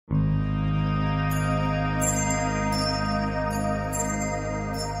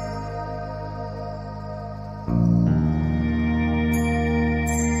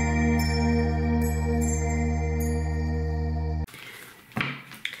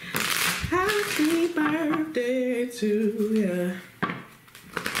birthday to ya.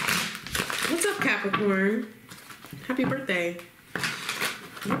 What's up, Capricorn? Happy birthday. I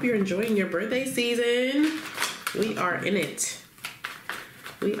hope you're enjoying your birthday season. We are in it.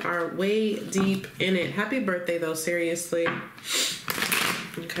 We are way deep in it. Happy birthday, though, seriously.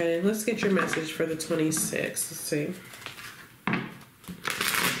 Okay, let's get your message for the 26th. Let's see.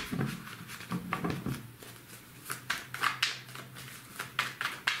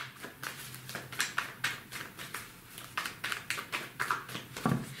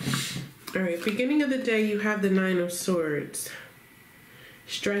 All right, beginning of the day, you have the Nine of Swords.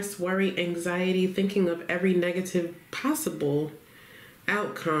 Stress, worry, anxiety, thinking of every negative possible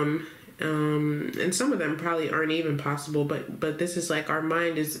outcome. And some of them probably aren't even possible, but this is like our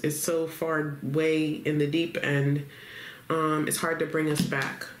mind is so far way in the deep end. It's hard to bring us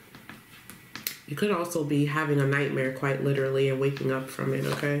back. You could also be having a nightmare quite literally and waking up from it,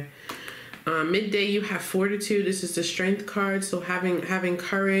 okay? Midday, you have fortitude. This is the strength card. So having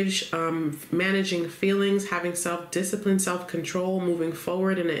courage, managing feelings, having self-discipline, self-control, moving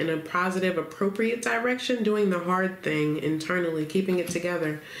forward in a positive, appropriate direction, doing the hard thing internally, keeping it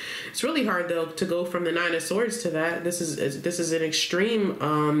together. It's really hard, though, to go from the Nine of Swords to that. This is an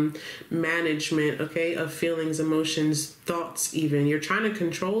extreme management, okay, of feelings, emotions, thoughts even. You're trying to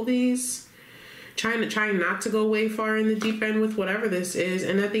control these. Trying not to go way far in the deep end with whatever this is.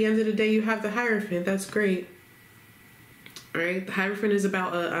 And at the end of the day, you have the Hierophant. That's great. All right. The Hierophant is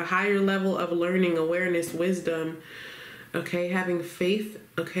about a higher level of learning, awareness, wisdom. Okay. Having faith.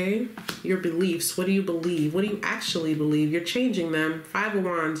 Okay. Your beliefs. What do you believe? What do you actually believe? You're changing them. Five of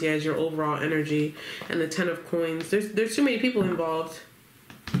Wands, yeah, is your overall energy. And the Ten of Coins. There's too many people involved.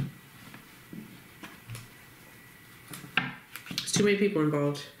 There's too many people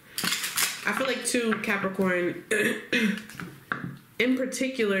involved. I feel like, too, Capricorn, in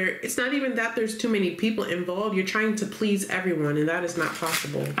particular, it's not even that there's too many people involved. You're trying to please everyone, and that is not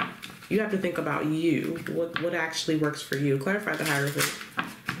possible. You have to think about you, what actually works for you. Clarify the Hierophant.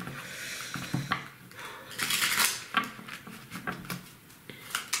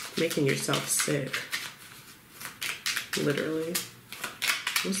 Making yourself sick. Literally.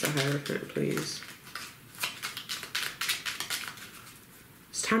 What's the Hierophant, please?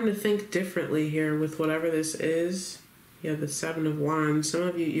 Time to think differently here with whatever this is. You have the Seven of Wands. Some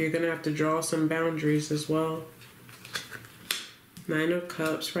of you, you're going to have to draw some boundaries as well. Nine of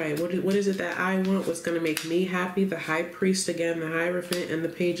Cups, right. What is it that I want? What's going to make me happy? The High Priest again, the Hierophant, and the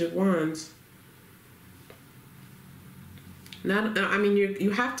Page of Wands. I mean,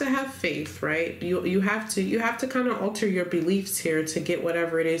 you have to have faith, right? You have to kind of alter your beliefs here to get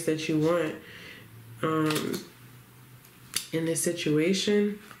whatever it is that you want. In this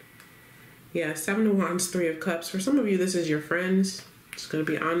situation, yeah, Seven of Wands, Three of Cups. For some of you, this is your friends. Just gonna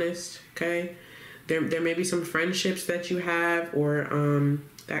be honest, okay? There may be some friendships that you have, or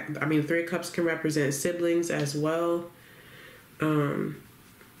Three of Cups can represent siblings as well.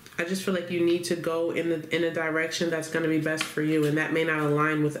 I just feel like you need to go in a direction that's gonna be best for you, and that may not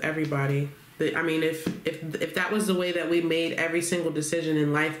align with everybody. I mean, if that was the way that we made every single decision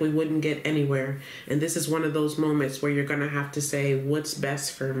in life, we wouldn't get anywhere. And this is one of those moments where you're going to have to say, what's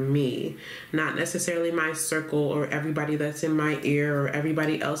best for me? Not necessarily my circle or everybody that's in my ear or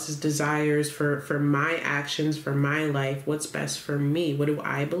everybody else's desires for my actions, for my life. What's best for me? What do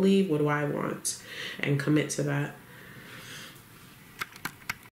I believe? What do I want? And commit to that.